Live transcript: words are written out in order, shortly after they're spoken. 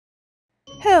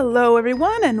Hello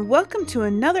everyone and welcome to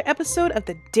another episode of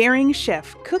The Daring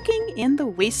Chef, Cooking in the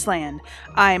Wasteland.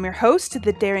 I am your host,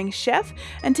 The Daring Chef,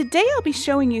 and today I'll be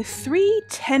showing you 3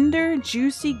 tender,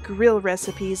 juicy grill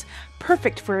recipes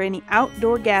perfect for any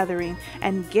outdoor gathering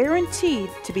and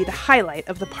guaranteed to be the highlight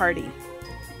of the party.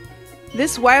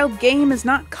 This wild game is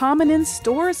not common in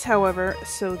stores, however,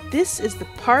 so this is the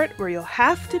part where you'll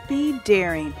have to be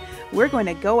daring. We're going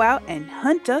to go out and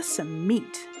hunt us some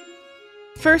meat.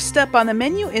 First up on the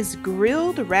menu is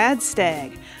grilled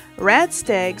radstag.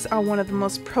 Radstags are one of the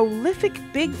most prolific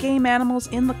big game animals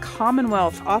in the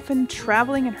Commonwealth, often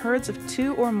traveling in herds of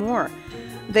 2 or more.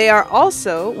 They are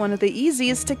also one of the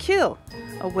easiest to kill.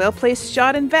 A well-placed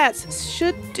shot in vats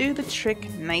should do the trick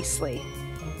nicely.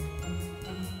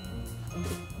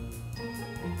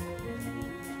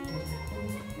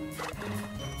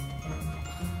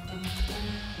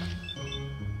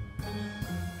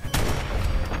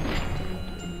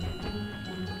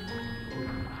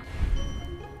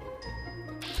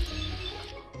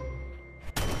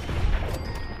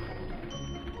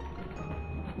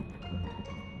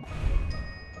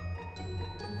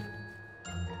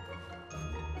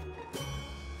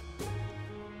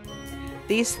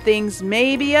 These things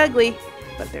may be ugly,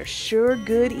 but they're sure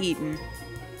good eating.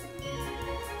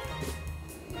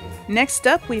 Next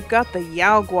up, we've got the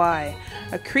yaoguai,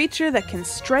 a creature that can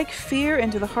strike fear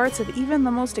into the hearts of even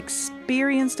the most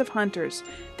experienced of hunters.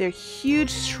 Their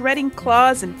huge shredding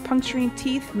claws and puncturing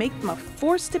teeth make them a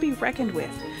force to be reckoned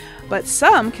with, but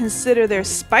some consider their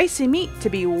spicy meat to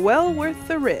be well worth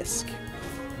the risk.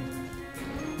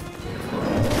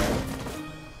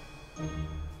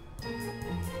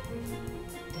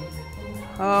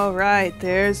 Alright,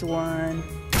 there's one.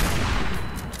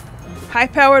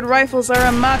 High-powered rifles are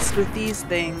a must with these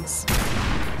things.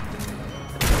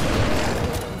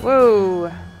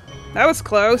 Whoa, that was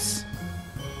close.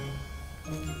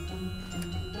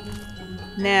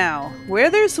 Now,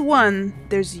 where there's one,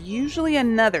 there's usually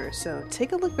another, so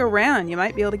take a look around. You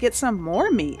might be able to get some more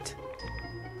meat.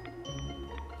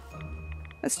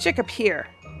 Let's check up here.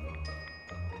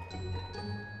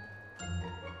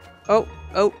 Oh.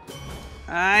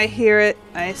 I hear it.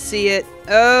 I see it.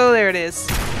 Oh, there it is.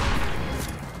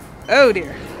 Oh,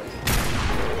 dear.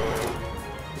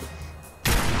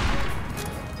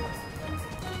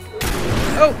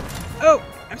 Oh,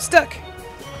 I'm stuck.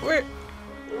 Where?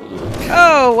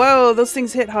 Oh, whoa, those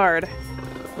things hit hard.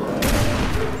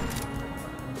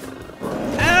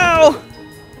 Ow!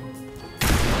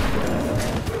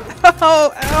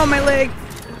 Oh, my leg.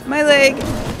 My leg.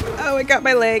 Oh, I got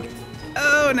my leg.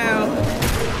 Oh, no.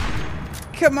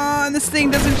 Come on, this thing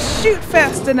doesn't shoot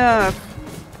fast enough.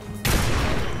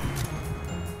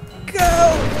 Go!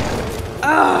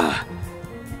 Ah!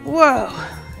 Whoa.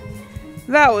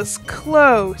 That was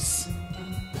close.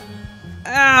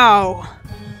 Ow!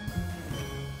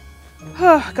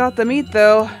 Got the meat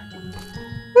though.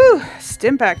 Whew,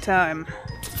 stim pack time.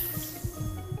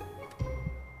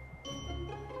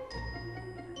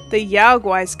 The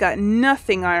yaoguai's got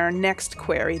nothing on our next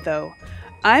query though.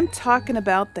 I'm talking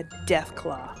about the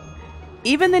Deathclaw.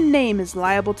 Even the name is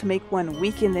liable to make one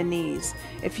weak in the knees.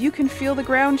 If you can feel the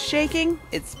ground shaking,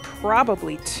 it's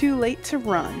probably too late to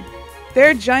run.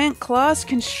 Their giant claws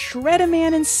can shred a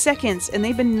man in seconds, and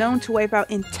they've been known to wipe out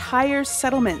entire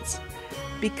settlements.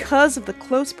 Because of the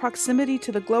close proximity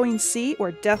to the glowing sea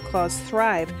where Deathclaws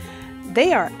thrive,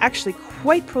 they are actually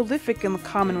quite prolific in the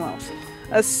Commonwealth.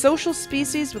 A social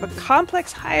species with a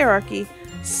complex hierarchy,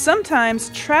 sometimes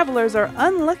travelers are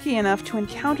unlucky enough to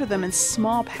encounter them in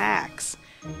small packs.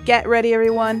 Get ready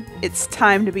everyone, it's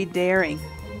time to be daring.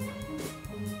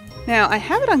 Now, I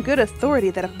have it on good authority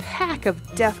that a pack of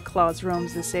Deathclaws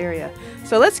roams this area,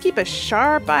 so let's keep a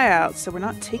sharp eye out so we're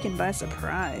not taken by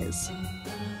surprise.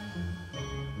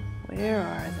 Where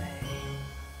are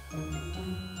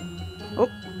they?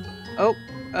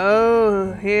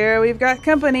 Oh, here we've got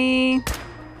company.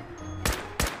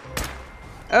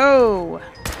 Oh.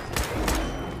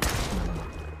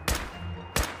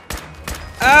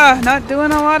 Not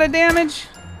doing a lot of damage.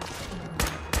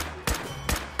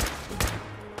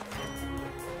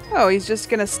 Oh, he's just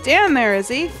gonna stand there, is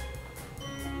he?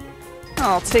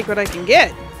 I'll take what I can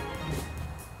get.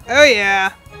 Oh,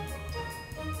 yeah.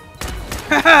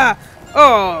 Haha!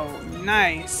 Oh,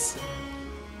 nice.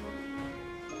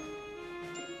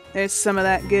 There's some of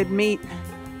that good meat.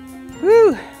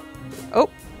 Whew!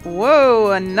 Oh,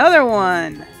 whoa, another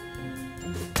one.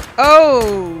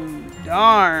 Oh,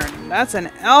 darn. That's an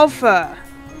alpha.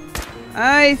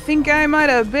 I think I might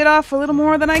have bit off a little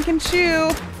more than I can chew.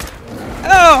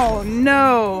 Oh,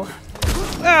 no.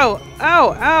 Oh,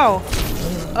 ow, ow.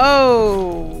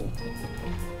 Oh.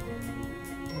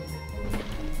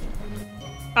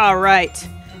 Alright,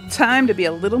 time to be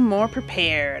a little more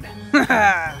prepared.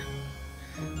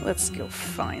 Let's go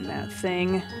find that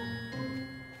thing.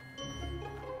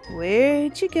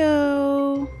 Where'd you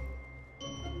go?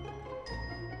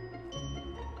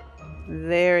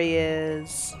 There he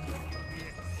is.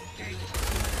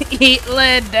 Eat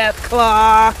lead,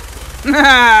 Deathclaw!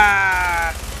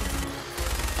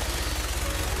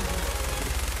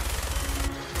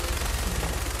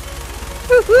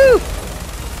 Woohoo!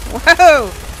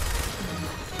 Whoa!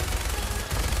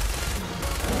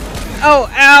 Oh,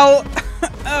 ow!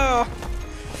 Oh!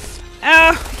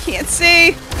 Ow! I can't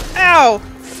see! Ow!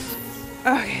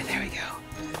 Okay, there we go.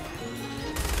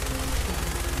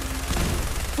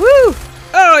 Woo!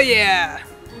 Oh, yeah!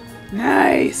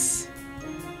 Nice!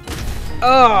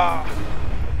 Oh!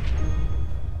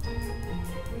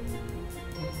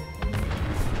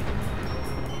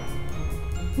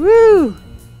 Woo!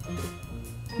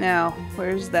 Now,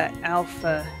 where's that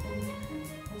alpha?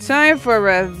 Time for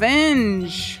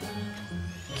revenge!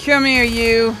 Come here,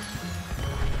 you!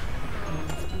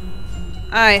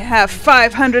 I have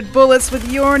 500 bullets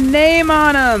with your name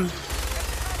on them!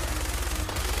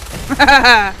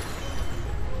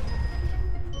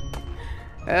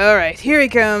 Alright, here he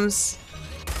comes.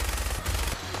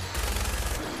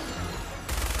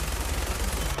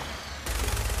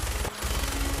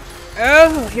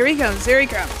 Oh, here he comes, here he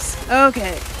comes.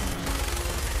 Okay.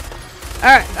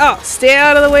 Alright, oh, stay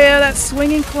out of the way of that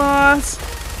swinging claws.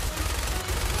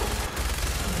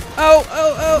 Oh,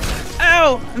 oh, oh,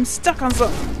 ow! I'm stuck on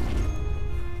something.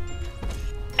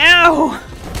 Ow!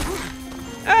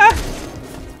 Ah!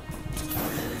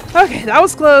 Okay, that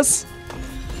was close.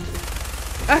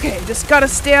 Okay, just gotta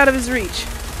stay out of his reach.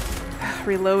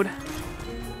 Reload.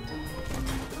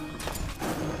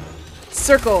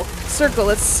 Circle, circle,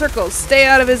 let's circle. Stay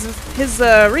out of his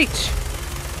reach.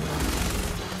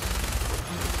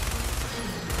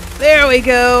 There we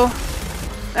go.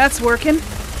 That's working.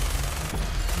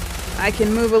 I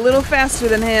can move a little faster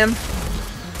than him.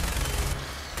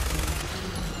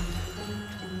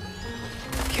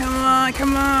 Come on,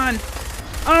 come on.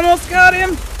 Almost got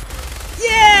him.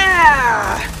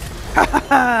 Yeah!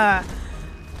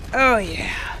 Oh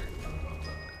yeah.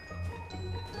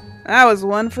 That was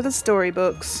one for the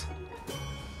storybooks.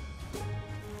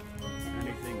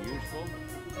 Anything useful?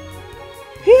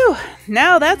 Phew!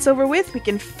 Now that's over with, we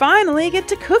can finally get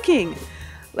to cooking.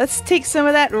 Let's take some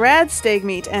of that rad stag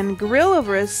meat and grill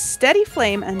over a steady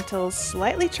flame until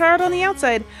slightly charred on the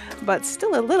outside, but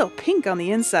still a little pink on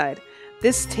the inside.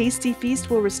 This tasty feast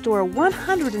will restore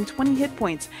 120 hit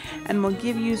points and will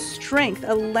give you strength,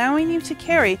 allowing you to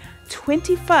carry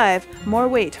 25 more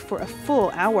weight for a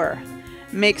full hour.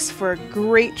 Makes for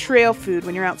great trail food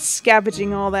when you're out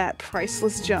scavenging all that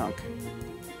priceless junk.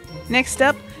 Next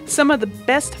up, some of the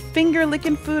best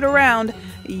finger-licking food around.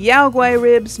 Yaoguai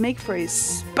ribs make for a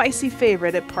spicy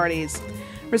favorite at parties,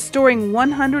 restoring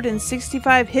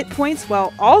 165 hit points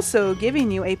while also giving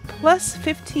you a plus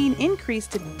 15 increase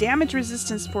to damage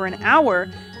resistance for an hour.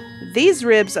 These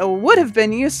ribs would have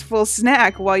been a useful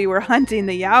snack while you were hunting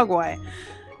the Yaoguai.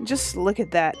 Just look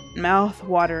at that,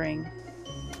 mouth-watering.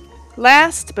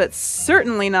 Last, but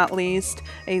certainly not least,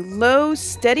 a low,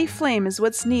 steady flame is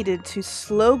what's needed to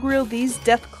slow grill these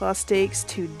Deathclaw steaks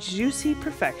to juicy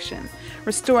perfection,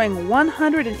 restoring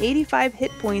 185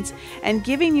 hit points and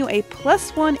giving you a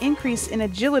 +1 increase in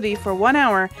agility for 1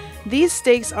 hour. These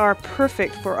steaks are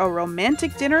perfect for a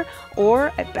romantic dinner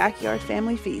or a backyard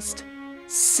family feast.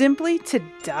 Simply to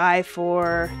die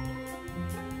for.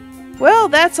 Well,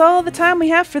 that's all the time we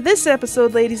have for this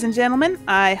episode, ladies and gentlemen.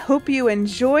 I hope you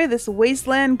enjoy this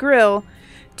Wasteland grill.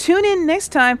 Tune in next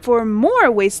time for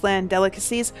more Wasteland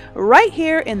delicacies right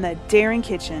here in the Daring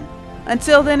Kitchen.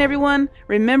 Until then, everyone,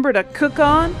 remember to cook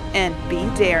on and be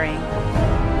daring.